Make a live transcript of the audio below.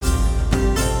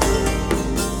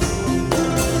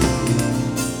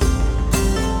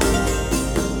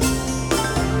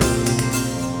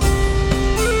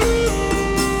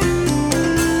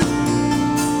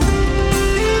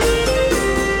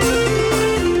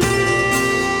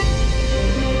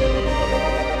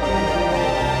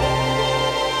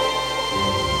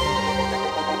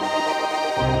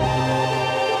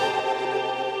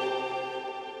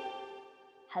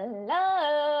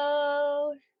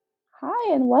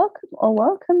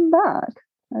welcome back,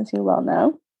 as you well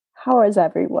know. How is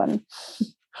everyone?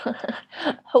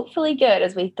 Hopefully good,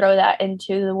 as we throw that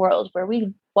into the world where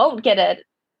we won't get an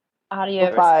audio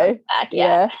response back.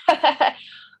 Yeah.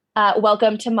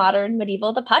 Welcome to Modern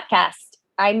Medieval, the podcast.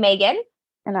 I'm Megan.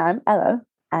 And I'm Ella.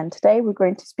 And today we're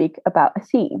going to speak about a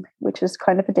theme, which is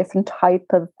kind of a different type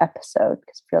of episode,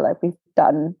 because I feel like we've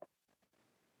done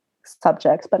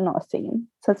subjects, but not a theme.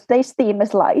 So today's theme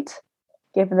is light,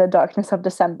 given the darkness of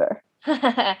December.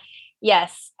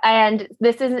 Yes, and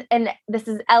this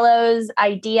is Ella's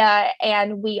idea,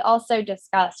 and we also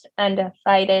discussed and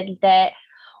decided that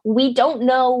we don't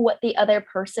know what the other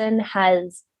person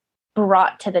has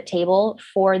brought to the table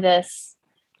for this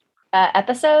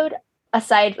episode.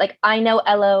 Aside, like, I know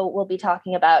Ella will be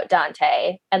talking about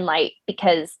Dante and light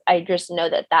because I just know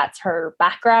that that's her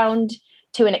background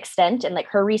to an extent and like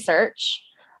her research.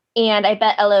 And I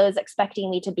bet Ella is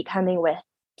expecting me to be coming with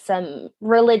some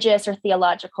religious or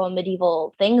theological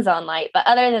medieval things on light. But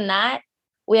other than that,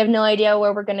 we have no idea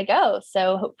where we're going to go.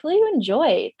 So hopefully you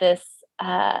enjoy this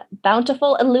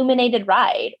bountiful illuminated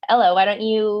ride. Ella, why don't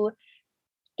you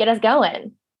get us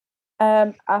going?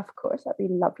 Of course, that'd be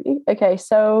lovely. Okay,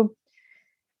 so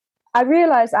I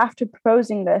realized after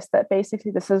proposing this that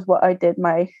basically this is what I did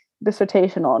my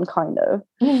dissertation on, kind of.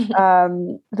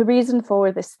 The reason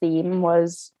for this theme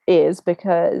is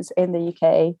because in the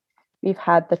UK we've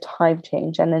had the time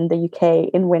change, and in the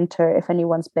UK in winter, if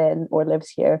anyone's been or lives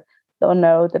here, they'll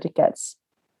know that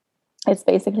it's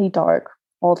basically dark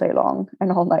all day long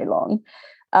and all night long,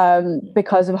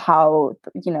 because of how,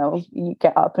 you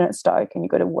get up and it's dark and you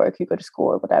go to work, you go to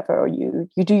school or whatever, or you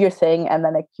do your thing, and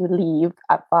then like you leave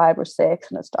at 5 or 6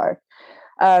 and it's dark.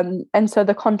 And so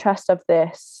the contrast of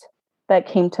this that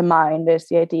came to mind is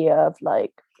the idea of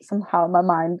like, somehow in my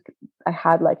mind I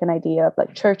had like an idea of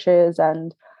like churches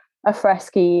and a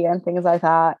fresky and things like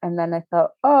that, and then I thought,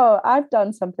 oh, I've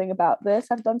done something about this,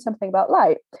 I've done something about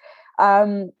light,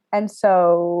 and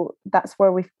so that's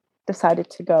where we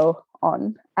decided to go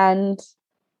on. And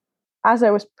as I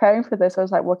was preparing for this, I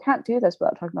was like, well, I can't do this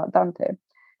without talking about Dante,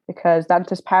 because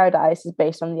Dante's Paradise is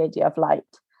based on the idea of light.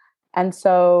 And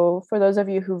so for those of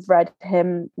you who've read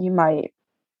him, you might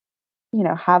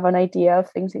have an idea of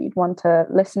things that you'd want to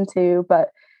listen to, but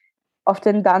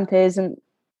often Dante's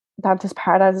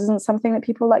Paradise isn't something that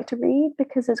people like to read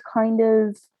because it's kind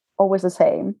of always the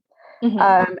same.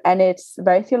 Mm-hmm. And it's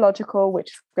very theological, which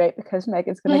is great because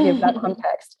Megan's going to give that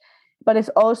context. But it's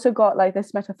also got like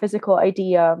this metaphysical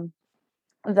idea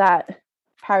that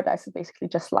paradise is basically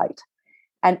just light,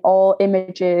 and all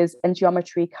images and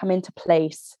geometry come into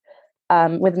place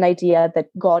with an idea that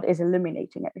God is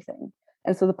illuminating everything.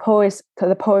 And so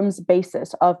the poem's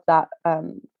basis of that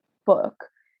book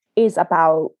is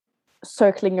about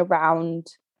circling around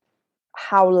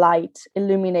how light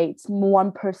illuminates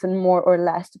one person more or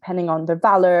less depending on their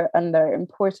valor and their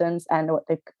importance and what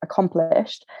they've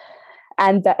accomplished,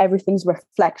 and that everything's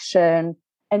reflection.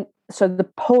 And so the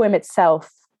poem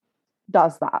itself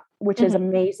does that, which is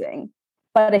amazing.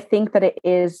 But I think that it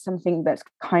is something that's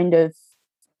kind of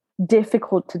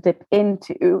difficult to dip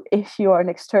into if you're an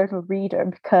external reader,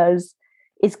 because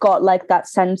it's got like that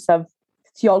sense of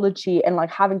theology and like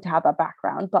having to have that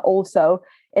background, but also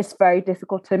it's very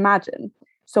difficult to imagine.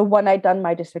 So when I'd done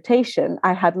my dissertation,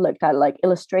 I had looked at like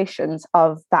illustrations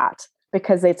of that,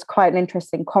 because it's quite an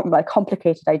interesting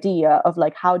complicated idea of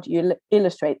like, how do you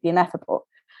illustrate the ineffable,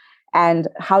 and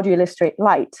how do you illustrate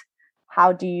light?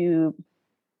 How do you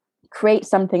create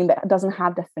something that doesn't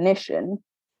have definition,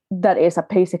 that is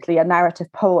basically a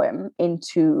narrative poem,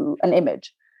 into an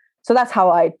image? So that's how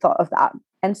I thought of that.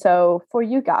 And so for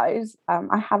you guys,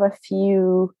 I have a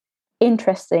few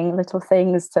interesting little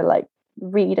things to like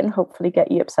read and hopefully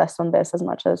get you obsessed on this as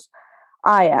much as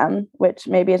I am, which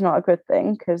maybe is not a good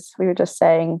thing, because we were just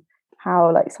saying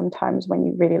how like sometimes when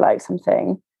you really like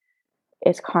something,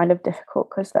 it's kind of difficult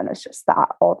because then it's just that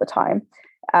all the time.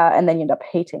 And then you end up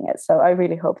hating it. So I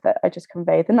really hope that I just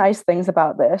convey the nice things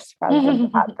about this rather than the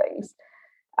bad things.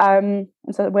 And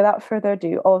so without further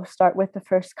ado, I'll start with the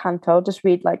first canto. I'll just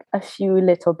read like a few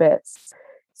little bits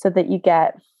so that you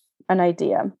get an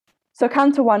idea. So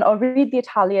canto 1, I'll read the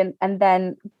Italian and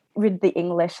then read the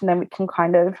English, and then we can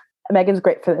kind of, Megan's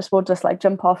great for this, we'll just like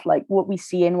jump off like what we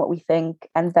see and what we think,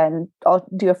 and then I'll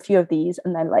do a few of these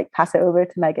and then like pass it over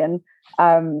to Megan,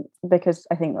 because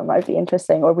I think that might be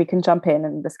interesting, or we can jump in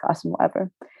and discuss and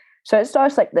whatever. So it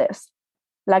starts like this.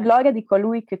 La gloria di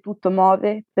colui che tutto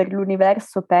muove, per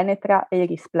l'universo penetra e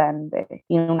risplende,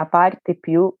 in una parte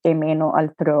più e meno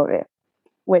altrove,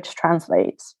 which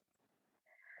translates,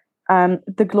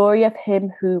 the glory of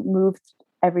him who moved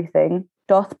everything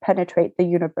doth penetrate the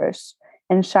universe,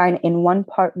 and shine in one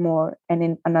part more and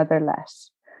in another less.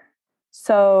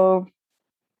 So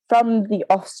from the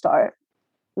off start,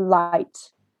 light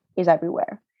is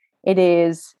everywhere. It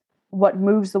is what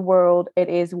moves the world. It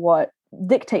is what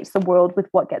dictates the world with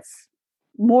what gets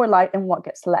more light and what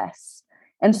gets less.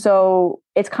 And so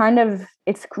it's quite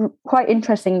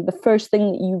interesting. The first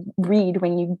thing that you read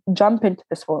when you jump into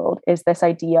this world is this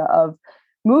idea of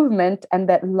movement, and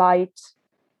that light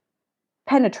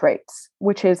penetrates,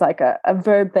 which is like a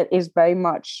verb that is very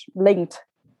much linked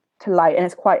to light, and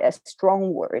it's quite a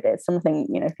strong word. It's something,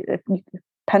 if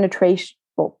penetration,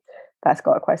 well, that's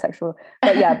got quite sexual,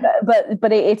 but yeah,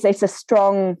 but it's a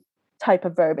strong type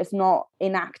of verb. It's not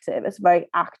inactive, it's very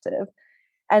active.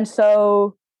 And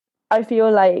so I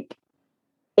feel like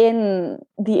in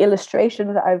the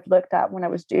illustrations that I've looked at when I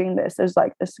was doing this, there's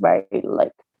like this very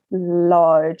like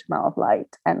large amount of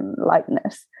light and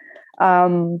lightness.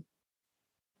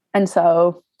 And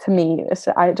so to me,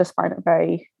 I just find it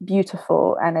very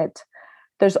beautiful. And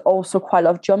there's also quite a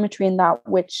lot of geometry in that,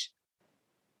 which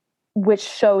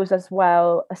shows as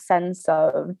well a sense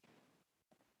of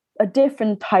a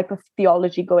different type of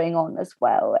theology going on as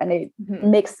well. And it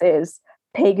mixes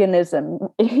paganism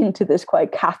into this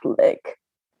quite Catholic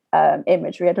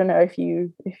imagery. I don't know if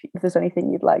there's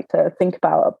anything you'd like to think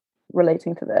about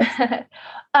relating to this.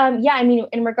 Yeah, I mean,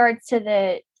 in regards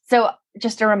to so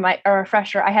just a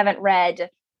refresher, I haven't read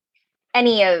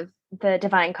any of the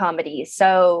Divine Comedy,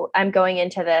 so I'm going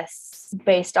into this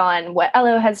based on what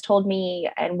Elo has told me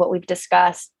and what we've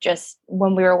discussed just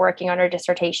when we were working on our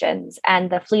dissertations, and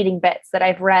the fleeting bits that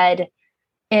I've read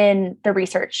in the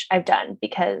research I've done,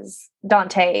 because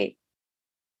Dante,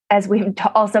 as we've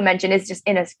also mentioned, is just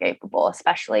inescapable,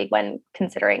 especially when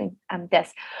considering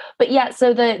this. But yeah,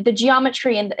 so the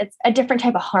geometry, and it's a different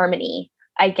type of harmony,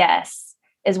 I guess,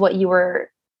 is what you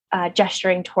were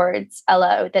gesturing towards,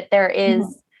 Elo, that there is,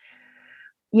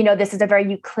 this is a very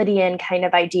Euclidean kind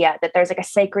of idea, that there's like a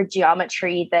sacred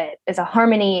geometry that is a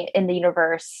harmony in the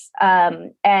universe.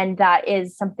 And that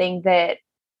is something that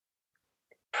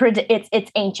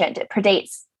it's ancient. It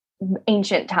predates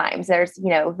ancient times. There's,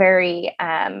 very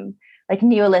like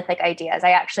Neolithic ideas.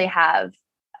 I actually have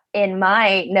in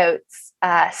my notes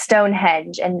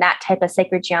Stonehenge and that type of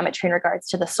sacred geometry in regards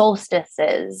to the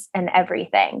solstices and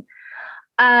everything.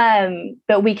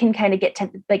 But we can kind of get to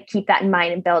like keep that in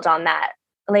mind and build on that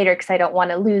later, because I don't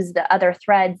want to lose the other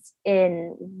threads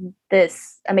in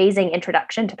this amazing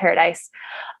introduction to Paradise.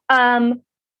 And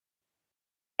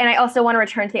I also want to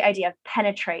return to the idea of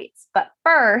penetrates. But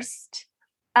first,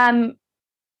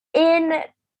 in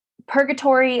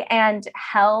purgatory and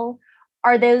hell,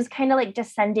 are those kind of like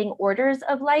descending orders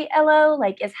of light, Elo?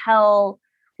 Like,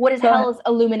 what is hell's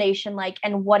illumination like,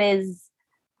 and what is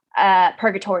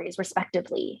purgatory's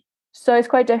respectively? So it's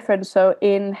quite different. So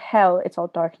in hell, it's all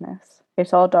darkness.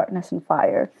 It's all darkness and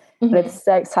fire. But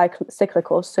it's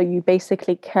cyclical. So you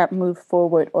basically can't move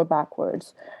forward or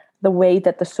backwards. The way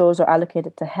that the souls are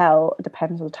allocated to hell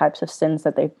depends on the types of sins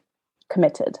that they've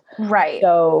committed. Right.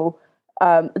 So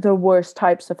the worst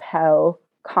types of hell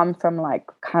come from like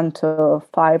Canto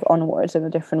 5 onwards in the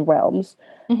different realms,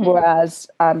 whereas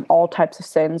all types of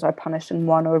sins are punished in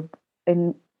one or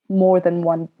in more than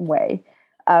one way.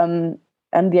 And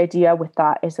the idea with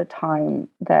that is a time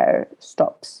there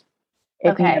stops.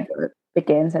 It never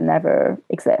begins and never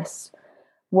exists.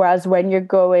 Whereas when you're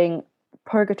going,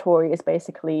 purgatory is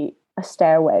basically a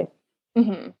stairway,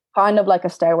 kind of like a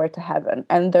stairway to heaven.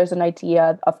 And there's an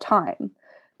idea of time,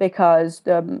 because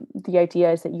the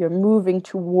idea is that you're moving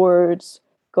towards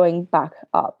going back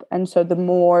up. And so the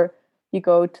more you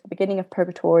go to the beginning of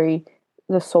purgatory,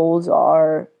 the souls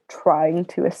are trying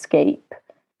to escape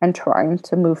and trying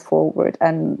to move forward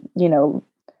and,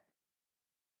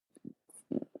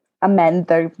 amend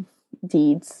their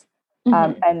deeds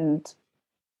and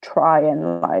try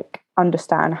and like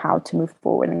understand how to move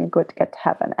forward and go to get to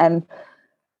heaven. And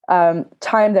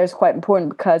time there is quite important,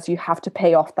 because you have to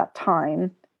pay off that time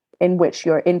in which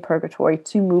you're in purgatory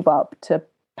to move up to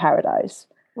paradise.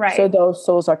 Right. So those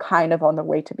souls are kind of on their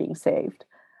way to being saved.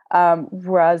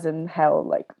 Whereas in hell,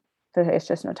 like, there's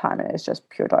just no time and it's just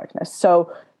pure darkness.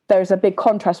 So there's a big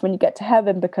contrast when you get to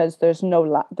heaven, because there's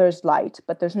there's light,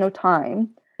 but there's no time,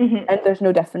 and there's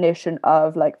no definition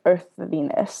of like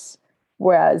earthliness.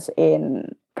 Whereas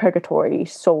in purgatory,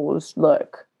 souls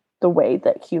look the way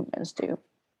that humans do.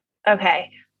 Okay.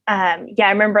 Yeah,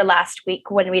 I remember last week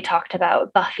when we talked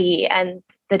about Buffy and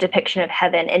the depiction of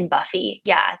heaven in Buffy.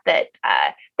 Yeah, that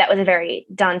was a very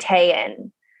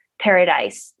Dantean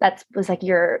paradise. That was like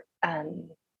your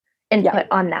input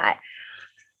on that.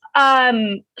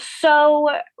 So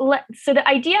the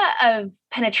idea of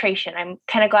penetration, I'm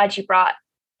kind of glad you brought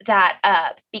that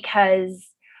up, because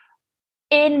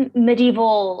in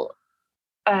medieval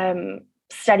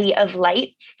study of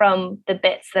light, from the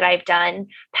bits that I've done,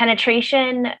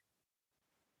 penetration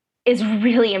is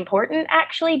really important,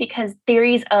 actually, because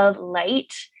theories of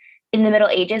light in the Middle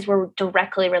Ages were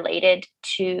directly related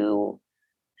to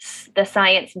the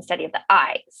science and study of the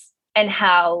eyes, and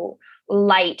how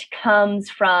light comes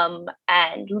from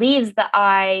and leaves the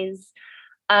eyes.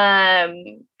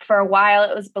 For a while,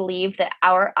 it was believed that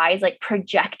our eyes like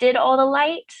projected all the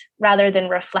light rather than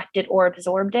reflected or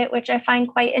absorbed it, which I find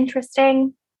quite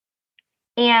interesting.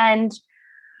 And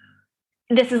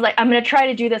this is like, I'm going to try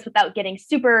to do this without getting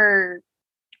super,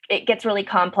 it gets really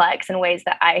complex in ways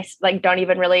that I like don't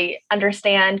even really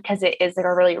understand, because it is like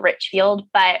a really rich field.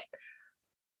 But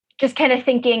just kind of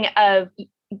thinking of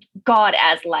God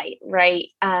as light, right?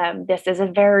 This is a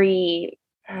very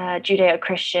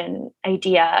Judeo-Christian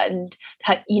idea, and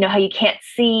how you can't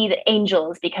see the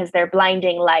angels because they're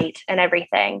blinding light and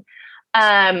everything.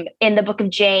 In the book of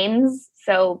James,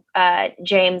 so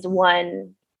James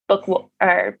 1,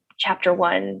 or chapter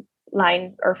 1,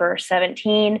 line or verse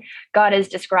 17, God is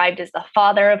described as the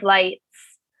father of lights.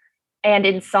 And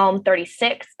in Psalm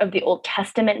 36 of the Old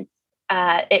Testament,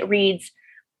 it reads,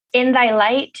 "In thy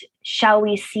light shall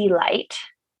we see light,"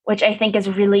 which I think is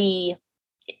really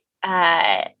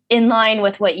in line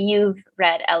with what you've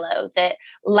read, Elo, that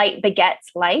light begets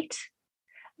light,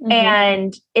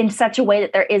 and in such a way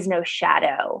that there is no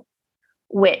shadow,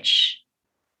 which,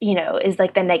 is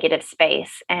like the negative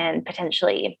space and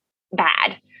potentially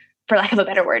bad, for lack of a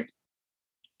better word.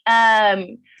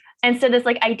 And so this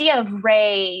like idea of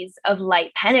rays of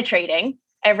light penetrating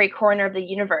every corner of the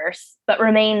universe, but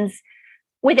remains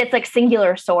with its like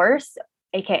singular source,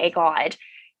 aka God,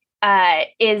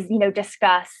 is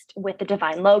discussed with the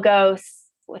divine logos,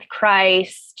 with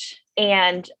Christ,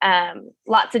 and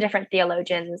lots of different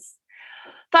theologians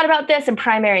thought about this, and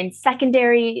primary and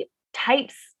secondary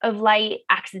types of light,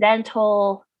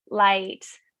 accidental light.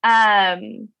 But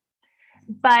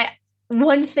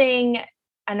one thing,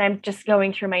 and I'm just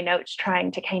going through my notes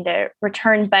trying to kind of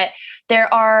return, but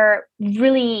there are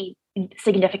really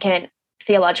significant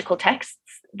theological texts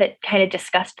that kind of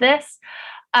discussed this.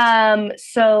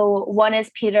 So one is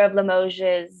Peter of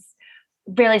Limoges'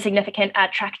 really significant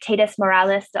Tractatus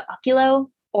Moralis de Oculo,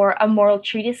 or a moral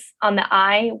treatise on the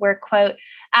eye, where, quote,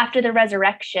 "After the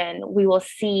resurrection, we will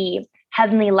see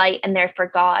heavenly light and therefore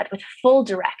God with full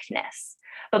directness.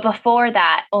 But before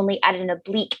that, only at an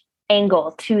oblique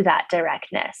angle to that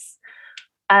directness."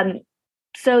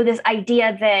 So this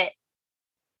idea that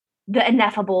the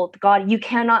ineffable God, you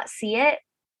cannot see it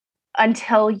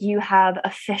until you have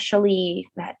officially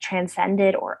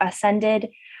transcended or ascended.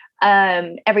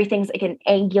 Everything's like an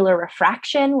angular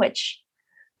refraction, which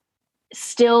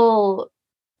still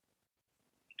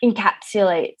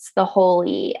encapsulates the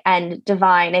holy and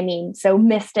divine. I mean, so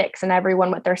mystics and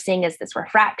everyone, what they're seeing is this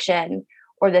refraction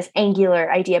or this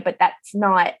angular idea, but that's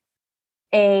not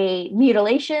a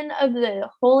mutilation of the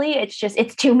holy. It's just,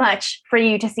 it's too much for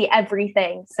you to see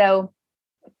everything. So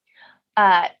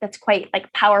that's quite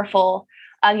like powerful.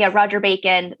 Roger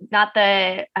Bacon, not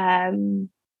the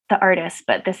artist,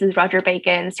 but this is Roger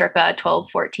Bacon circa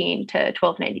 1214 to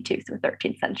 1292, so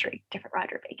 13th century, different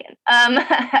Roger Bacon.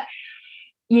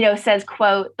 Says,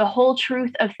 quote, "The whole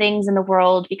truth of things in the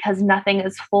world, because nothing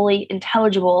is fully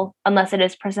intelligible unless it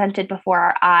is presented before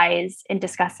our eyes," in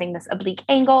discussing this oblique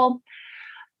angle.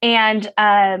 And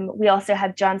we also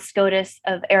have John Scotus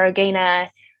of Erigena,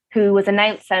 who was a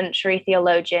 9th century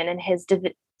theologian, and his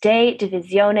De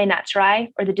Divisione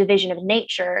Naturae, or the division of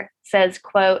nature, says,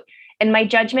 quote, "In my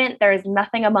judgment, there is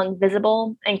nothing among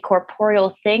visible and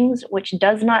corporeal things which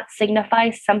does not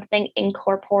signify something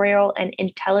incorporeal and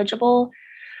intelligible."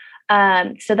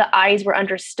 So the eyes were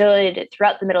understood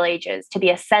throughout the Middle Ages to be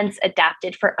a sense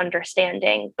adapted for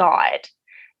understanding God.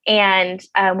 And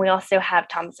we also have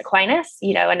Thomas Aquinas,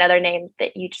 another name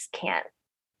that you just can't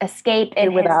escape.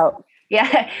 And without.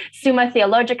 Summa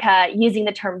Theologica, using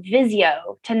the term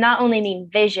visio to not only mean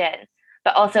vision,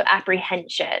 but also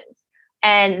apprehension.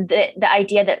 And the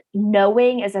idea that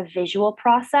knowing is a visual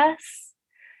process.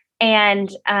 And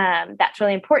that's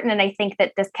really important. And I think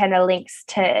that this kind of links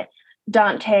to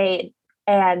Dante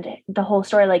and the whole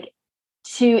story, like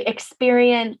to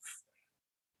experience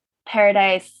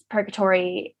paradise,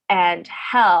 purgatory, and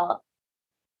hell.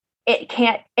 It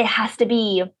has to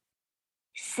be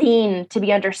seen to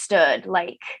be understood,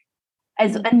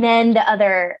 and then the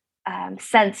other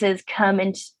senses come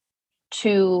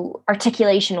into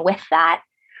articulation with that.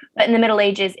 But in the Middle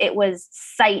Ages, it was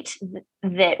sight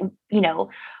that,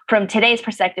 from today's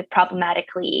perspective,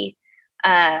 problematically,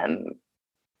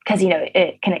 because,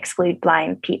 it can exclude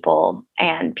blind people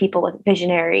and people with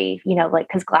visionary,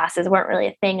 because glasses weren't really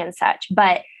a thing and such.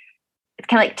 But it's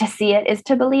kind of like to see it is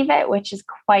to believe it, which is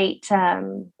quite,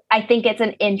 I think it's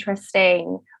an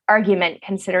interesting argument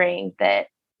considering that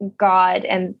God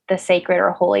and the sacred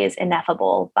or holy is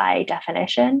ineffable by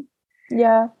definition.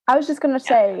 Yeah, I was just going to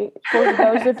say, for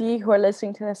those of you who are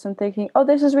listening to this and thinking, oh,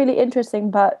 this is really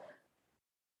interesting, but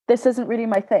this isn't really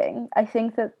my thing. I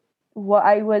think that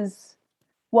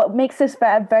what makes this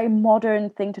a very modern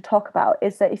thing to talk about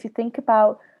is that if you think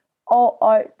about all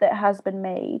art that has been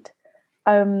made,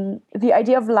 the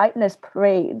idea of lightness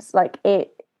parades, like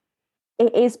it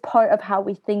is part of how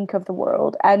we think of the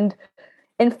world. And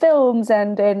in films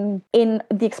and in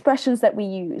the expressions that we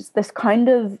use, this kind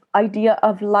of idea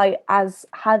of light as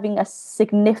having a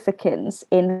significance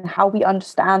in how we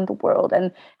understand the world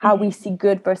and how we see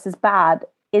good versus bad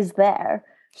is there.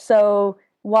 So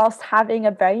whilst having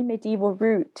a very medieval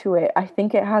root to it, I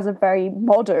think it has a very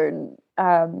modern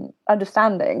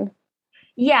understanding.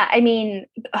 Yeah, I mean,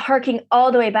 harking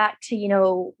all the way back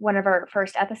to, one of our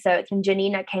first episodes when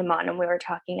Janina came on and we were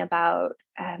talking about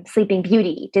Sleeping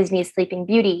Beauty, Disney's Sleeping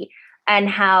Beauty, and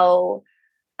how,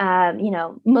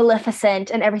 Maleficent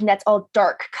and everything that's all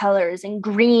dark colors and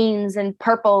greens and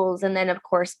purples. And then, of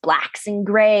course, blacks and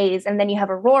grays. And then you have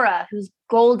Aurora, who's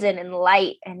golden and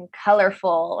light and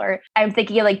colorful. Or I'm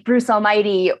thinking of like Bruce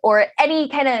Almighty or any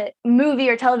kind of movie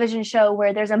or television show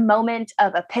where there's a moment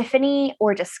of epiphany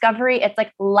or discovery. It's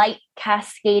like light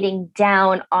cascading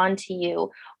down onto you,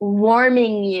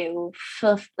 warming you,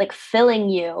 filling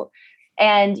you.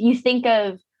 And you think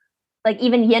of like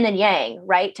even yin and yang,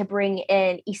 right? To bring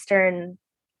in Eastern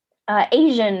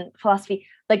Asian philosophy,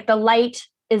 like the light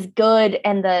is good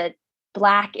and the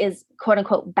black is quote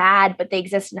unquote bad, but they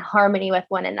exist in harmony with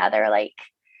one another. Like,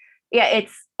 yeah,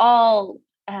 it's all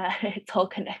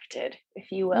connected,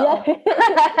 if you will.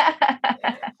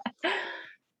 Yeah.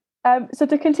 So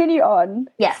to continue on,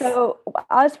 yes. So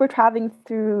as we're traveling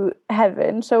through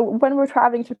heaven, so when we're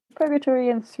traveling through purgatory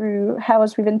and through hell,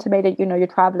 as we've intimated, you're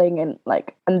traveling in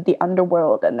the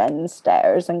underworld and then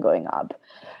stairs and going up.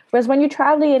 Whereas when you're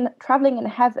traveling in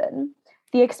heaven,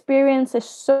 the experience is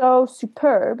so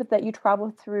superb that you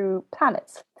travel through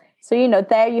planets. So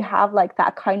there you have like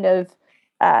that kind of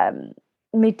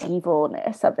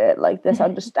medievalness of it, like this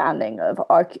understanding of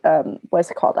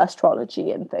what's it called, astrology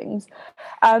and things.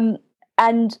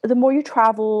 And the more you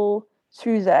travel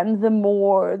through them, the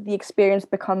more the experience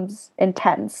becomes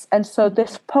intense. And so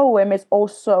this poem is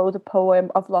also the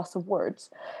poem of loss of words,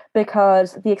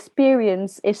 because the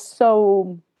experience is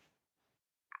so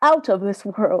out of this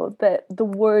world that the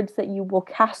words that you will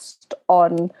cast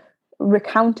on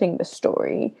recounting the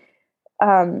story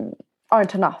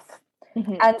aren't enough.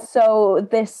 And so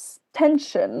this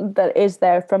tension that is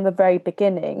there from the very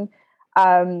beginning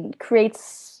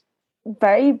creates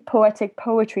very poetic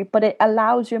poetry, but it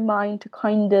allows your mind to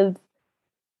kind of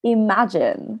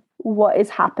imagine what is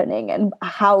happening and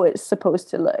how it's supposed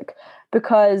to look,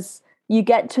 because you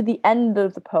get to the end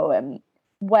of the poem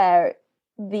where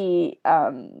the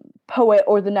poet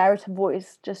or the narrative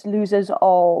voice just loses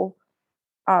all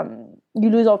you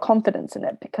lose all confidence in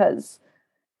it, because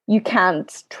you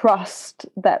can't trust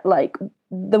that like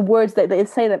the words that they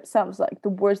say themselves, like the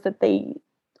words that they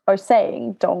are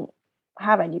saying don't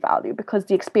have any value, because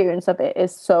the experience of it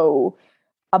is so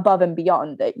above and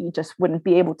beyond that you just wouldn't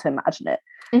be able to imagine it.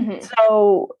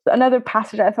 So another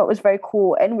passage I thought was very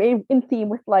cool and in theme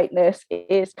with lightness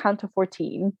is Canto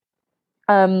 14,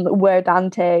 where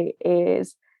Dante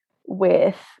is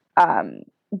with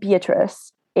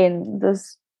Beatrice in the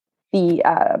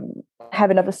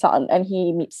heaven of the sun, and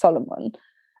he meets Solomon.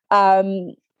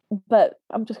 But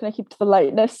I'm just going to keep to the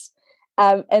lightness.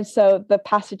 And so the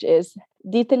passage is: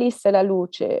 Diteli se la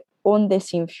luce onde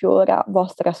si infiora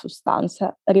vostra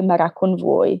sostanza rimarrà con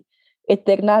voi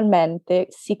eternalmente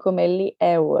sì come egli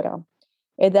è ora,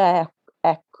 ed è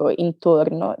ecco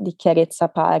intorno di chiarezza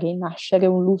pari nascere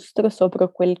un lustro sopra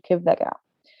quel che verrà,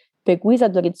 per guisa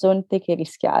d'orizzonte che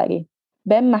rischiari.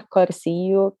 Ben m'accorsi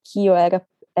io ch'io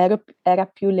era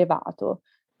più levato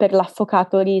per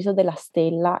l'affocato riso della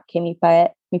stella che mi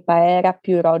parera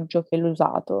più roggio che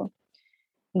l'usato.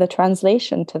 The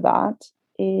translation to that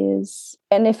is,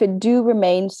 and if it do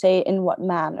remain, say in what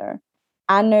manner,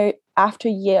 and after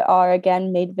ye are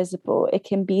again made visible, it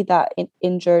can be that it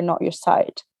injure not your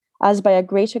sight, as by a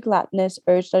greater gladness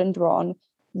urged and drawn,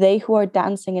 they who are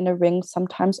dancing in a ring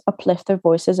sometimes uplift their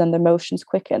voices and their motions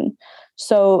quicken.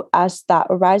 So as that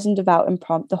arising devout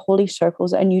imprompt, the holy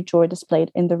circles a new joy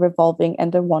displayed in the revolving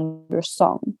and the wondrous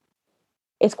song.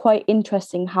 It's quite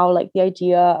interesting how like the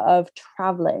idea of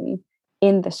traveling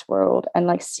in this world and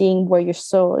like seeing where your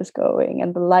soul is going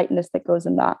and the lightness that goes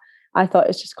in that, I thought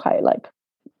it's just quite like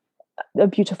a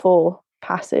beautiful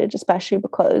passage, especially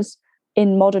because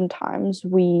in modern times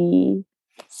we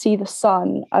see the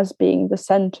sun as being the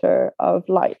center of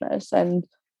lightness, and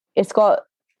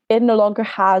it no longer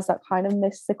has that kind of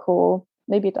mystical,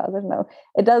 maybe it does, I don't know,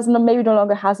 it does maybe no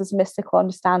longer has this mystical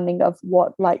understanding of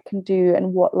what light can do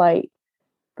and what light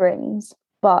brings,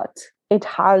 but it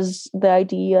has the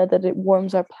idea that it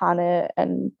warms our planet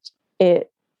and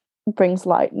it brings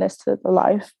lightness to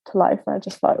life. And I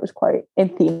just thought it was quite in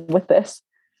theme with this.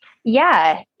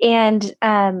 Yeah. And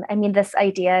I mean, this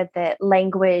idea that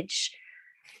language,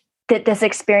 that this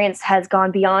experience has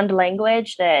gone beyond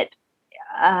language, that,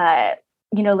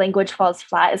 language falls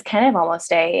flat is kind of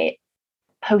almost a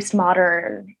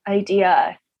postmodern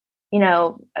idea,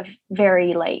 of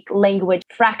very like language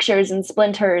fractures and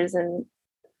splinters and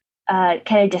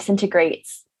kind of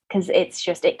disintegrates because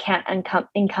it can't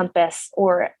encompass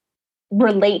or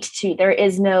relate to. There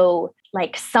is no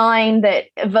like sign that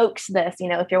evokes this,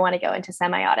 if you want to go into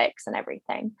semiotics and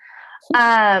everything.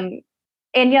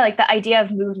 And yeah, like the idea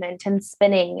of movement and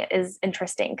spinning is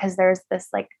interesting because there's this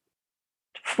like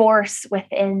force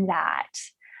within that.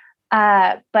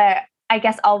 But I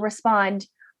guess I'll respond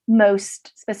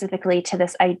most specifically to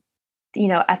this, at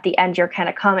the end, your kind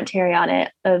of commentary on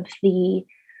it of the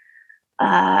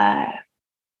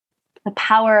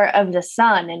power of the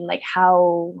sun and like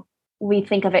how we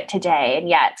think of it today. And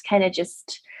yeah, it's kind of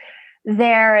just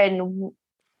there, and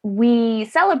we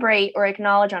celebrate or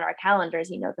acknowledge on our calendars,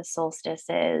 the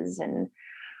solstices and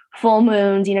full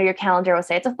moons. Your calendar will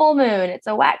say it's a full moon, it's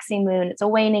a waxing moon, it's a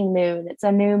waning moon, it's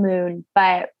a new moon,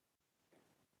 but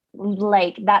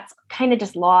like that's kind of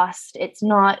just lost. It's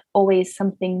not always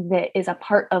something that is a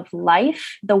part of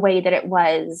life the way that it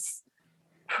was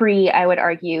pre, I would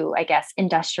argue, I guess,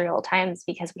 industrial times,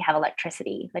 because we have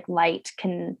electricity. Like light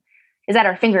is at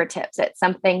our fingertips. It's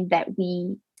something that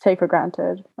we take for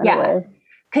granted. Yeah.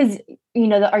 Because,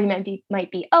 the argument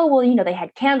might be, oh, well, they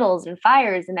had candles and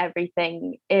fires and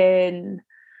everything in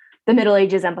the Middle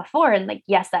Ages and before. And like,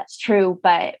 yes, that's true.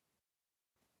 But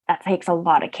that takes a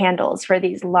lot of candles for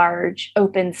these large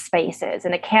open spaces.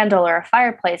 And a candle or a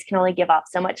fireplace can only give off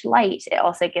so much light. It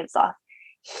also gives off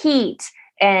heat.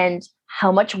 And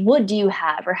how much wood do you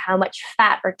have, or how much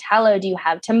fat or tallow do you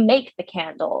have to make the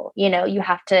candle? You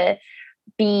have to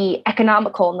be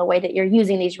economical in the way that you're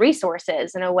using these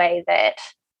resources in a way that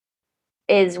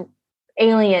is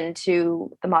alien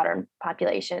to the modern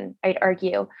population, I'd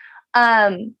argue.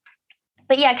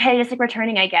 But yeah, kind of just like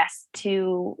returning, I guess,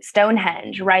 to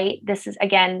Stonehenge, right? This is,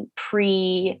 again,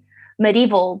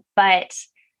 pre-medieval, but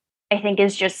I think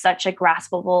is just such a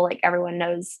graspable, like everyone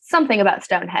knows something about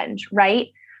Stonehenge, right?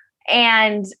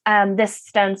 And this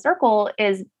stone circle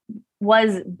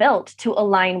was built to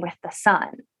align with the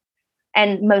sun,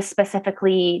 and most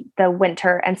specifically the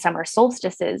winter and summer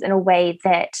solstices, in a way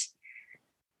that,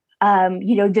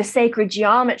 the sacred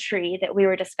geometry that we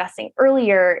were discussing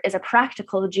earlier is a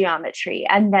practical geometry,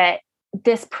 and that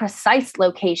this precise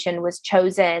location was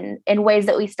chosen in ways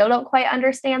that we still don't quite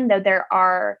understand, though there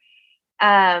are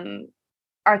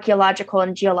archaeological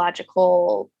and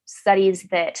geological studies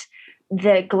that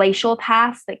the glacial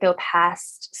paths that go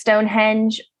past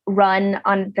Stonehenge run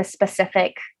on the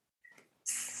specific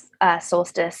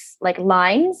solstice like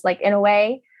lines, like in a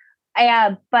way.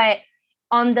 But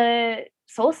on the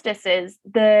solstices,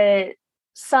 the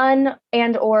sun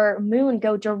and or moon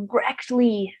go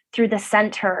directly through the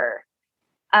center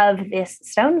of this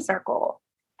stone circle.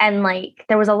 And like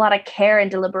there was a lot of care and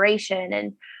deliberation,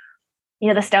 and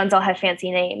the stones all have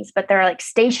fancy names, but they're like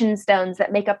station stones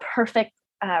that make a perfect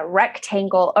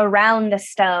rectangle around the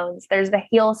stones. There's the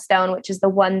heel stone, which is the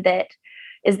one that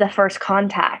is the first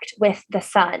contact with the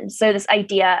sun. So this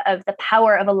idea of the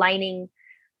power of aligning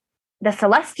the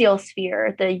celestial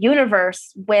sphere, the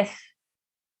universe, with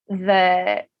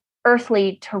the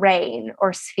earthly terrain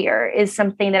or sphere is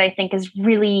something that I think is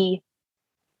really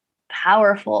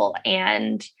powerful.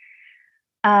 And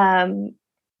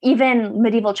even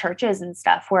medieval churches and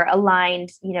stuff were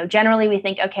aligned. Generally we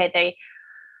think, okay, they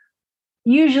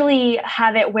usually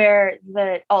have it where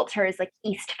the altar is like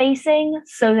east facing,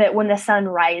 so that when the sun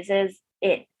rises,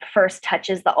 it first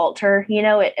touches the altar,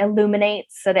 it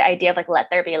illuminates. So the idea of like, let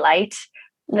there be light,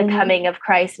 the coming of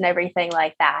Christ and everything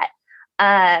like that.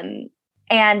 And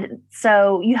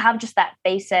so you have just that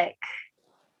basic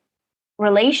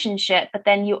relationship. But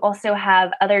then you also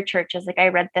have other churches. Like I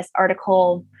read this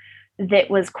article that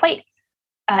was quite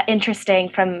interesting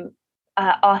from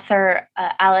author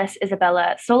Alice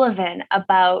Isabella Sullivan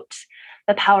about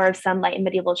the power of sunlight in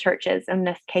medieval churches. In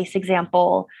this case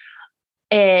example,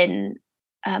 in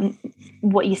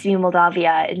what used to be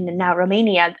Moldavia and now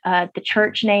Romania, the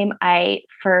church name I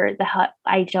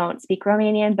don't speak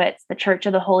Romanian, but it's the Church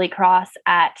of the Holy Cross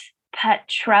at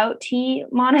Petrauti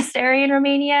Monastery in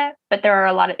Romania. But there are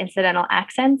a lot of incidental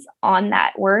accents on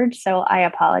that word, so I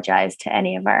apologize to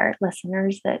any of our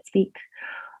listeners that speak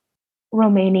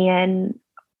Romanian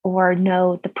or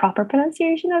know the proper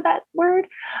pronunciation of that word.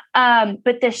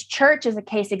 But this church is a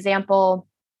case example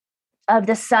of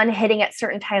the sun hitting at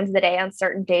certain times of the day on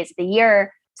certain days of the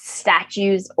year,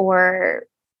 statues or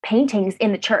paintings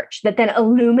in the church that then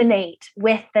illuminate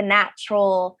with the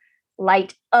natural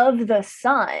light of the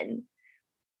sun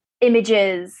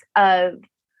images of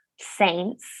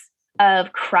saints,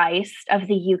 of Christ, of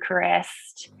the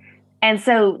Eucharist. And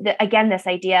so again, this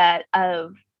idea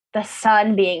of the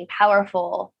sun being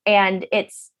powerful, and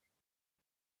it's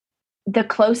the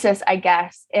closest, I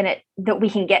guess, in it that we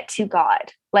can get to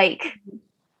God, like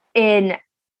in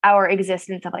our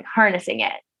existence of like harnessing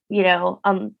it,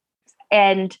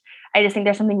 and I just think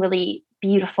there's something really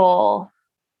beautiful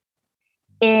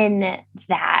in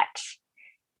that.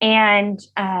 And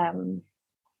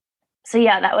so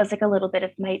yeah, that was like a little bit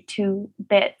of my 2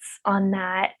 bits on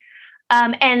that.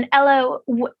 And Ella,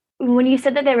 when you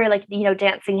said that they were like,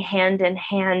 dancing hand in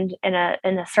hand in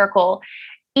a circle,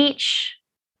 each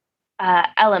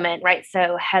element, right?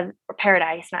 So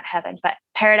paradise, not heaven, but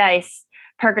paradise,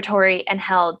 purgatory, and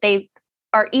hell, they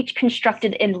are each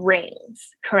constructed in rings,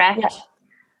 correct?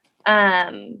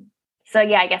 Yeah. So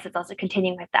yeah, I guess it's also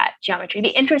continuing with that geometry.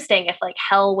 It'd be interesting if like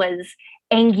hell was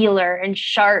angular and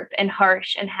sharp and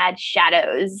harsh and had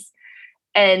shadows,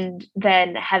 and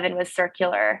then heaven was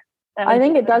circular. I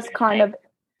think it does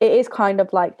it is kind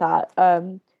of like that.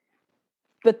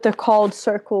 But they're called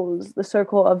circles, the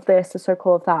circle of this, the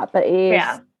circle of that. But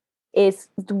is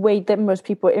the way that most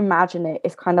people imagine it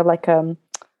is kind of like kind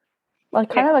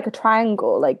of like a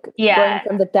triangle, like going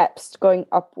from the depths going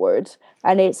upwards,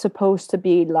 and it's supposed to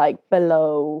be like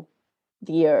below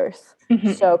the earth.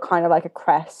 Mm-hmm. So kind of like a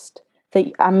crest.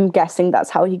 I'm guessing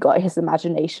that's how he got his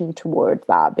imagination toward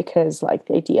that, because like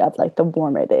the idea of like the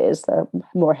warmer it is, the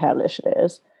more hellish it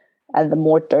is, and the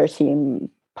more dirty and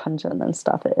pungent and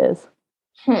stuff it is.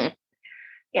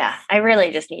 Yeah, I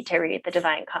really just need to read the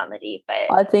Divine Comedy,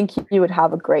 but I think you would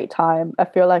have a great time. I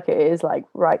feel like it is like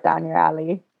right down your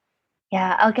alley.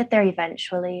 Yeah, I'll get there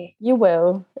eventually. You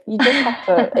will. You just have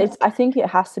to. I think it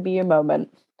has to be your moment.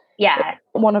 Yeah. It's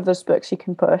one of those books you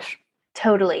can push.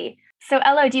 Totally. So,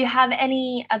 Ella, do you have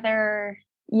any other?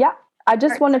 Yeah, I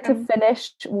just wanted to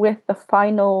finish with the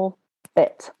final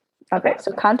bit. Okay,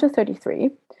 so Canto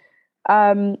 33.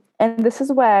 And this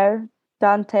is where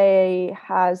Dante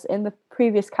has, in the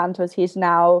previous cantos, he's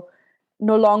now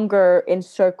no longer in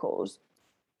circles.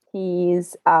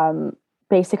 He's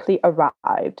basically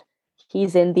arrived.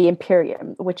 He's in the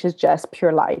Empyrean, which is just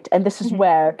pure light. And this is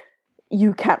where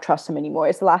you can't trust him anymore.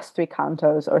 It's the last 3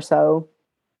 cantos or so.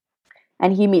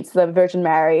 And he meets the Virgin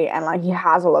Mary, and like he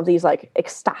has all of these like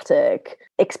ecstatic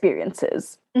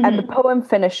experiences. Mm-hmm. And the poem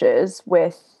finishes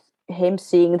with him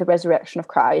seeing the resurrection of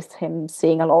Christ, him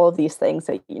seeing all of these things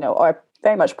that, are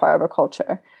very much part of our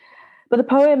culture. But the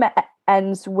poem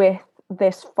ends with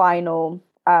this final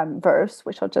verse,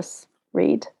 which I'll just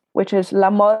read, which is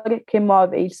L'amor che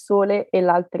muove il sole e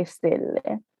l'altre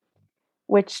stelle,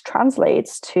 which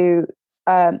translates to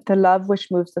the love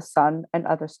which moves the sun and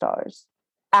other stars.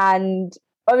 And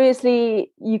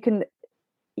obviously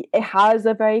it has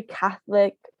a very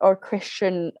Catholic or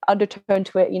Christian undertone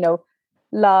to it,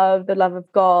 love, the love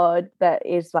of God, that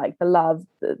is like the love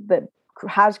that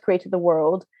has created the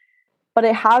world. But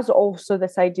it has also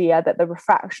this idea that the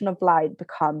refraction of light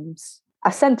becomes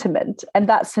a sentiment, and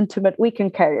that sentiment we can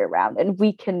carry around and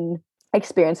we can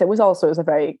experience. It was also a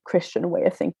very Christian way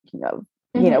of thinking of,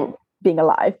 being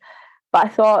alive. But I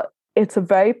thought it's a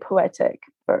very poetic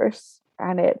verse,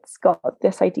 and it's got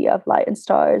this idea of light and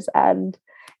stars, and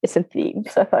it's in theme.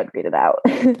 So I thought I'd read it out.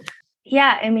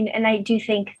 Yeah, I mean, and I do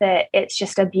think that it's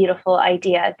just a beautiful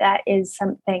idea. That is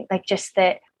something like just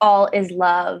that all is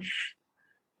love.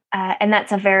 And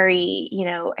that's a very,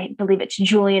 I believe it's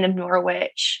Julian of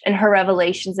Norwich and her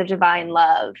Revelations of Divine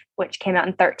Love, which came out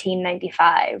in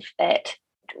 1395, that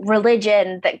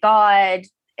religion, that God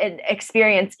and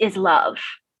experience is love.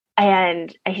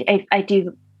 And I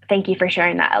do thank you for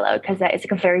sharing that, Ella, because that is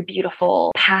like a very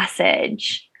beautiful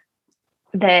passage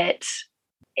that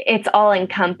it's all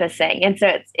encompassing. And so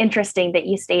it's interesting that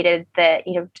you stated that,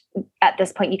 at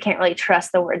this point, you can't really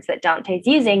trust the words that Dante's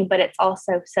using, but it's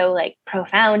also so like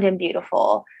profound and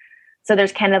beautiful. So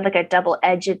there's kind of like a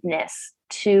double-edgedness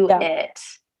to it.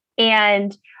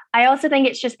 And I also think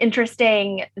it's just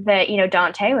interesting that,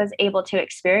 Dante was able to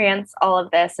experience all of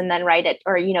this and then write it,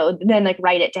 or, then like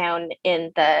write it down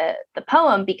in the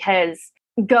poem, because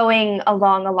going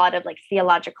along a lot of like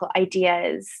theological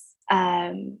ideas,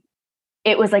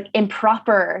 it was like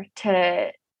improper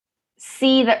to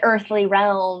see the earthly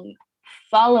realm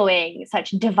following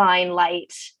such divine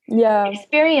light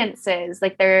experiences.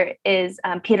 Like there is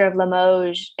Peter of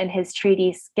Limoges in his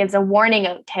treatise gives a warning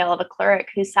tale of a cleric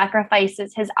who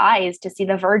sacrifices his eyes to see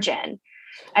the Virgin.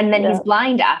 And then he's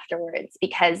blind afterwards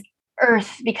because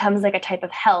earth becomes like a type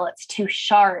of hell. It's too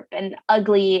sharp and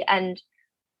ugly and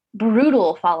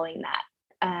brutal following that.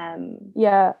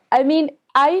 I mean,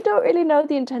 I don't really know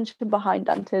the intention behind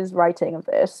Dante's writing of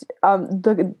this.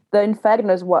 The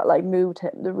Inferno is what like moved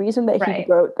him. The reason that he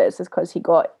wrote this is because he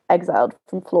got exiled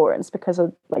from Florence because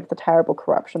of like the terrible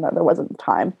corruption that there was at the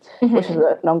time, which is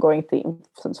an ongoing theme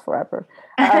since forever.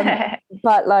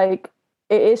 But like,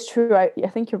 it is true. I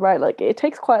think you're right. Like, it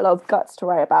takes quite a lot of guts to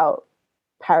write about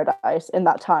paradise in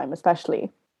that time,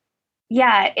 especially.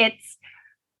 Yeah, it's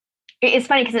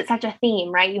funny because it's such a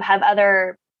theme, right? You have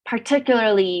other,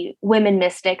 particularly women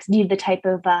mystics, do the type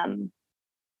of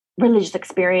religious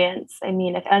experience. I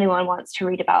mean, if anyone wants to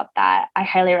read about that, I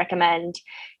highly recommend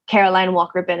Caroline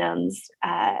Walker Binham's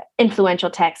influential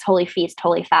text, Holy Feast,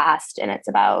 Holy Fast. And it's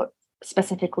about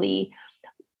specifically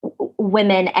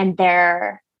women and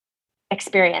their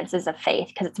experiences of faith,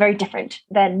 because it's very different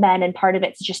than men. And part of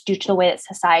it's just due to the way that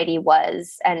society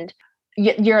was and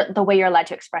the way you're allowed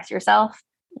to express yourself.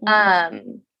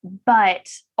 But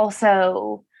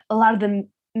also a lot of the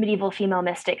medieval female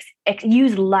mystics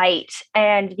use light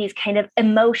and these kind of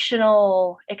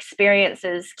emotional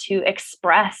experiences to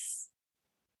express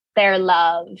their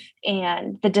love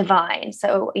and the divine.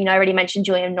 So, I already mentioned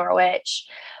Julian Norwich.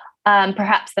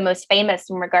 Perhaps the most famous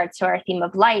in regards to our theme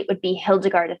of light would be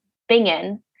Hildegard of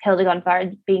Bingen,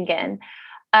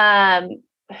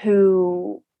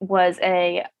 who was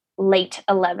a late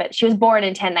 11th. She was born in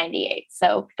 1098,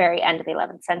 so very end of the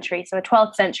 11th century. So a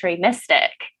 12th century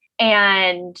mystic.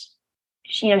 And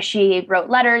she wrote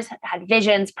letters, had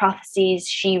visions, prophecies.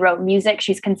 She wrote music.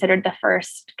 She's considered the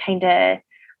first kind of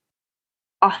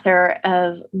author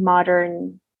of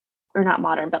modern, or not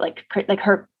modern, but like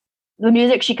the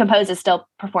music she composed is still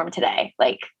performed today.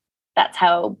 Like, that's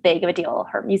how big of a deal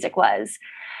her music was.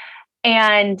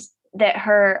 And that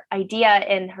her idea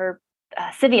in her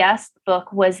Civias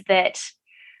book was that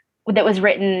was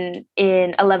written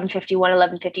in 1151,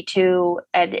 1152,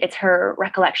 and it's her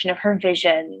recollection of her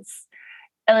visions,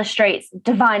 illustrates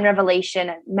divine revelation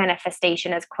and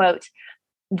manifestation as, quote,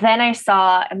 "Then I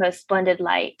saw a most splendid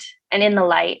light, and in the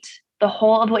light, the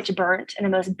whole of which burnt in a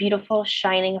most beautiful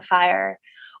shining fire,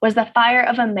 was the fire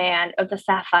of a man of the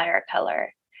sapphire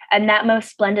color. And that most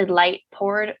splendid light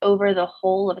poured over the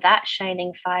whole of that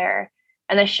shining fire,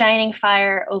 and the shining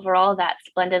fire over all that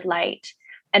splendid light,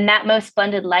 and that most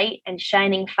splendid light and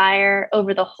shining fire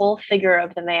over the whole figure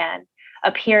of the man,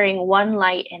 appearing one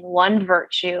light and one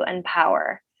virtue and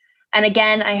power. And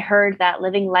again, I heard that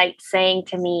living light saying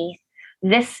to me,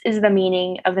 this is the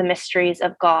meaning of the mysteries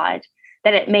of God,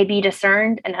 that it may be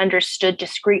discerned and understood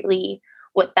discreetly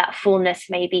what that fullness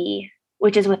may be,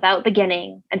 which is without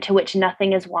beginning and to which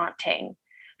nothing is wanting,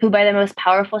 who by the most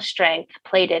powerful strength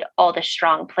plated all the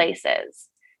strong places."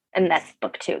 And that's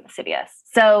book 2 of the Civias.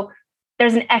 So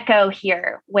there's an echo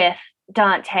here with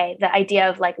Dante, the idea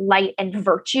of like light and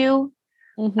virtue.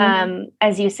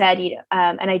 As you said,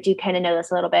 and I do kind of know this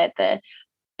a little bit, the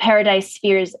paradise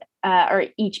spheres are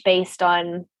each based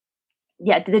on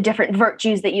the different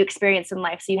virtues that you experience in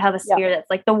life. So you have a sphere that's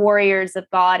like the warriors of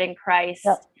God in Christ.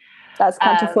 Yep. That's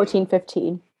Canto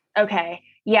 14:15. Okay.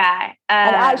 Yeah.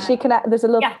 And actually, there's a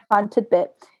little fun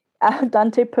tidbit.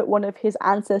 Dante put one of his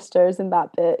ancestors in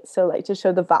that bit, so like to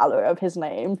show the valor of his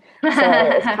name. So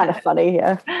it's kind of funny,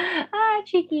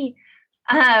 cheeky.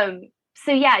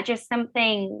 So yeah, just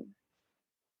something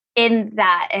in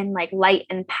that, and like light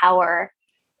and power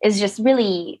is just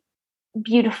really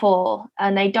beautiful.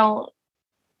 And I don't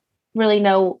really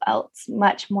know else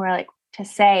much more like to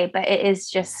say, but it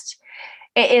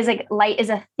is like light is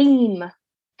a theme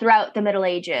throughout the Middle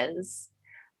Ages.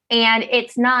 And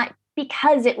it's not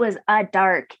because it was a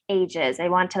dark ages. I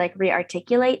want to like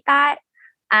re-articulate that.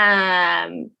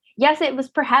 Yes, it was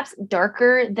perhaps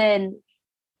darker than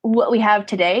what we have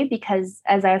today, because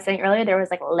as I was saying earlier, there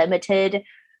was like limited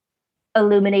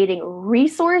illuminating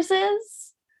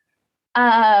resources.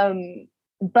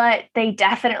 But they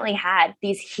definitely had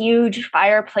these huge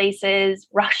fireplaces,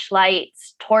 rush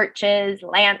torches,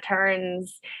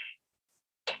 lanterns,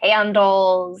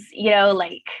 candles,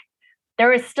 like there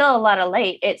was still a lot of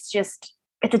light. It's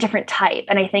a different type.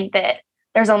 And I think that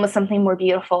there's almost something more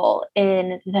beautiful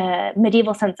in the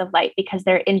medieval sense of light because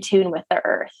they're in tune with the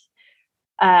earth.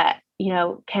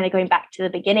 Kind of going back to the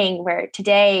beginning where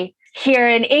today here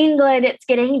in England, it's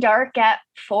getting dark at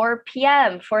 4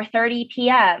 p.m., 4:30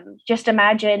 p.m. Just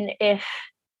imagine if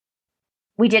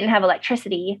we didn't have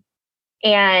electricity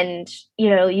and,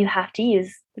 you have to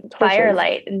use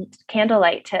firelight and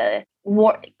candlelight to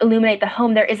illuminate the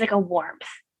home. There is like a warmth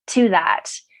to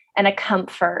that and a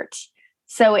comfort.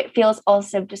 So it feels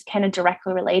also just kind of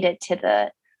directly related to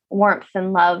the warmth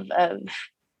and love of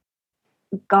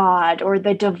God or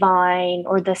the divine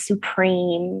or the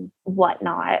supreme,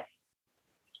 whatnot.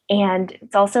 And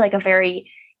it's also like a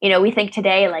very, we think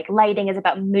today like lighting is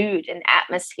about mood and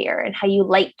atmosphere and how you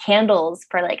light candles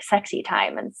for like sexy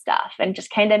time and stuff. And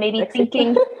just kind of maybe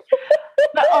thinking,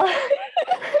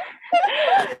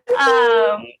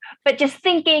 but just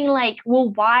thinking like, well,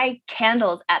 why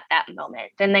candles at that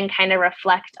moment? And then kind of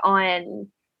reflect on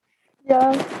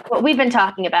what we've been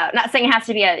talking about. Not saying it has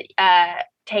to be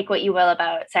take what you will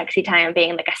about sexy time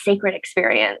being like a sacred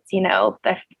experience,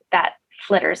 that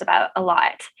flitters about a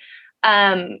lot.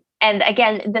 And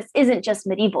again, this isn't just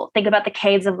medieval. Think about the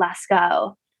caves of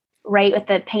Lascaux, right? With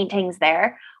the paintings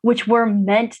there, which were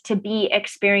meant to be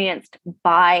experienced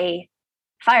by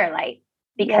firelight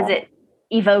because it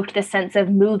evoked the sense of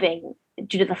moving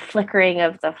due to the flickering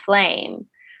of the flame.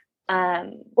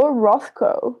 Or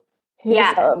Rothko,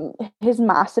 his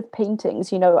massive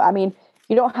paintings, I mean,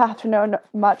 you don't have to know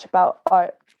much about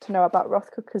art to know about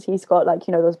Rothko because he's got like,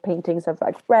 those paintings of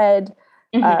like red,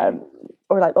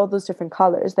 or like all those different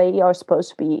colors. They are supposed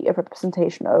to be a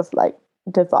representation of like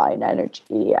divine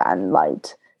energy and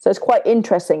light. So it's quite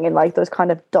interesting in like those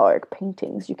kind of dark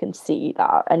paintings. You can see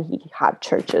that, and he had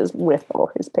churches with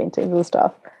all his paintings and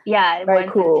stuff. Yeah, very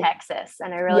cool. In Texas,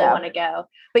 and I really want to go.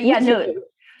 But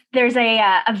there's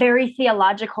a very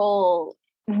theological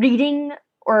reading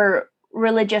or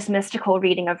religious mystical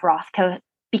reading of Rothko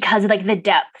because of like the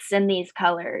depths in these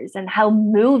colors and how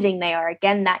moving they are.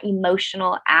 Again, that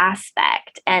emotional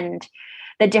aspect and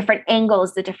the different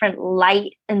angles, the different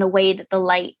light and the way that the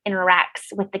light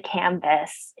interacts with the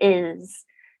canvas is,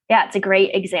 it's a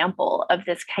great example of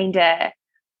this kind of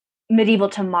medieval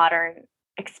to modern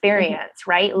experience,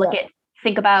 right?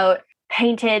 Think about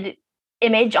painted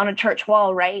image on a church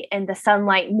wall, right? And the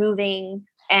sunlight moving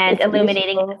and it's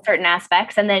illuminating certain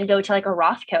aspects, and then go to like a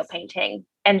Rothko painting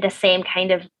and the same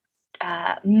kind of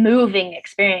moving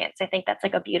experience. I think that's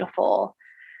like a beautiful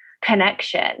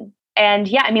connection.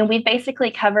 And we've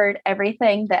basically covered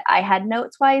everything that I had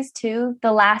notes wise too.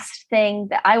 The last thing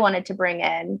that I wanted to bring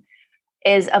in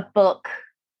is a book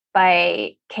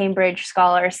by Cambridge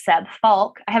scholar Seb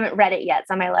Falk. I haven't read it yet.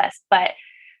 It's on my list, but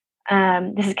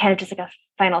this is kind of just like a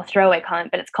final throwaway comment,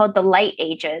 but it's called The Light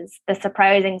Ages, The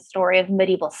Surprising Story of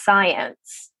Medieval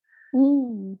Science.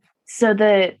 So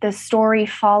the story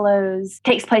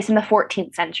takes place in the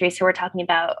 14th century. So we're talking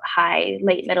about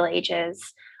late Middle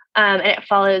Ages. And it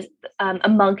follows a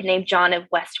monk named John of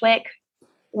Westwick,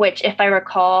 which, if I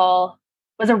recall,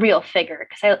 was a real figure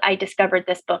because I discovered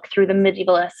this book through the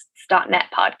medievalists.net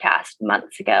podcast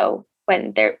months ago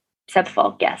when Seb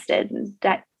Falk guested and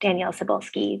Danielle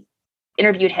Cebulski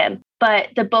interviewed him. But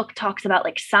the book talks about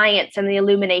like science and the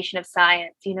illumination of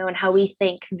science, and how we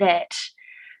think that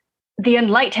the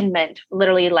Enlightenment,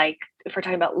 literally, like if we're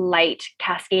talking about light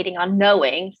cascading on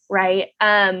knowing, right,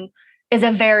 is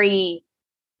a very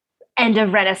end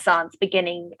of Renaissance,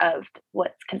 beginning of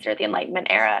what's considered the Enlightenment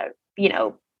era,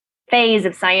 phase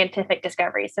of scientific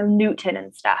discovery. So Newton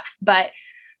and stuff. But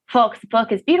Falk's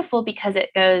book is beautiful because it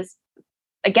goes,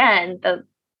 again, the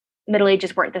Middle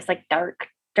Ages weren't this like dark,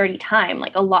 dirty time.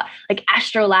 Like a lot, like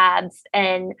astrolabes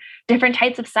and different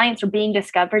types of science were being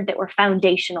discovered that were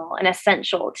foundational and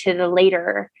essential to the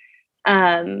later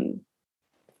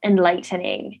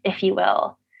enlightening, if you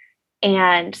will.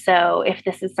 And so if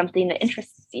this is something that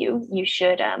interests you, you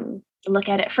should look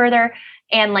at it further.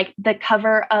 And like the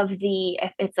cover of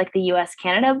it's like the US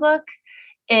Canada book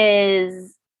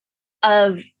is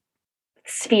of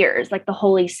spheres, like the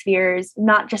holy spheres,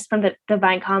 not just from the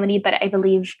Divine Comedy, but I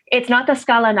believe it's not the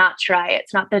Scala Naturae,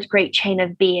 it's not the Great Chain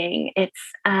of Being. It's,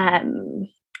 I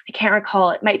can't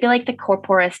recall, it might be like the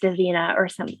Corpus Divina or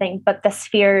something, but the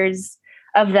spheres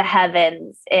of the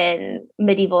heavens in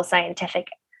medieval scientific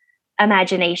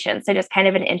imagination. So just kind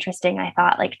of an interesting, I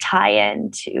thought, like tie in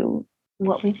to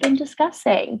what we've been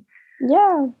discussing.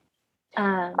 Yeah.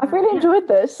 I've really enjoyed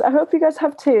this. I hope you guys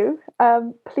have too.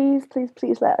 Please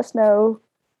let us know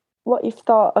what you've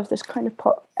thought of this kind of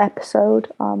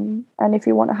episode. And if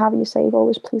you want to have your save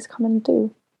always, please come and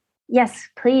do. Yes,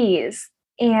 please.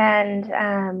 And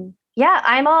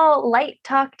I'm all light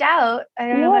talked out. I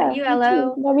don't know about you,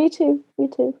 Elo. No, me too.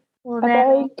 Well, a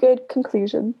very good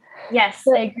conclusion. Yes,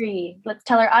 I agree. Let's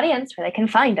tell our audience where they can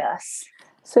find us.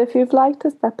 So if you've liked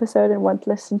this episode and want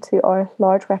to listen to our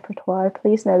large repertoire,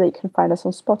 please know that you can find us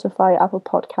on Spotify, Apple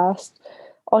Podcasts,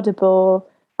 Audible,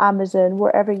 Amazon,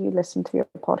 wherever you listen to your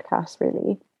podcasts,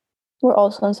 really. We're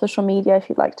also on social media if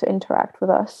you'd like to interact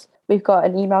with us. We've got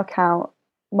an email account,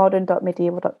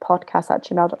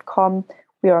 modern.medieval.podcast@gmail.com.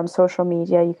 We are on social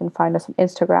media. You can find us on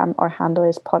Instagram. Our handle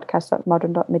is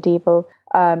podcast.modern.medieval.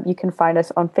 You can find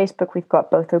us on Facebook. We've got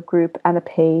both a group and a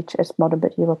page. It's Modern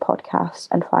Medieval Podcast.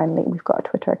 And finally, we've got a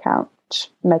Twitter account,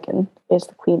 which Megan is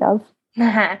the queen of.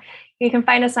 You can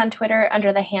find us on Twitter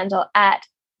under the handle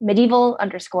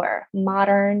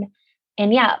 @medieval_modern.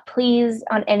 And please,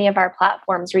 on any of our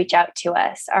platforms, reach out to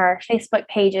us. Our Facebook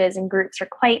pages and groups are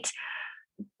quite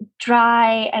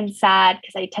dry and sad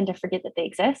because I tend to forget that they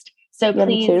exist. So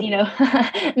please,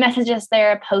 message us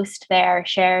there, post there,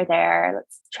 share there.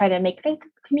 Let's try to make a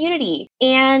community.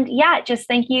 And just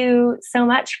thank you so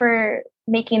much for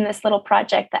making this little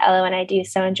project that Elo and I do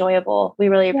so enjoyable. We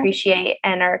really appreciate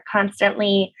and are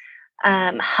constantly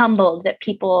humbled that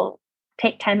people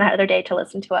take time out of their day to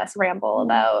listen to us ramble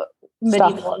about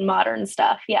medieval and modern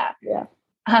stuff. Yeah.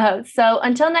 So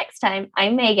until next time,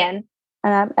 I'm Megan.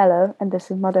 And I'm Elo, and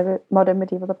this is Modern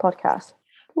Medieval, the podcast.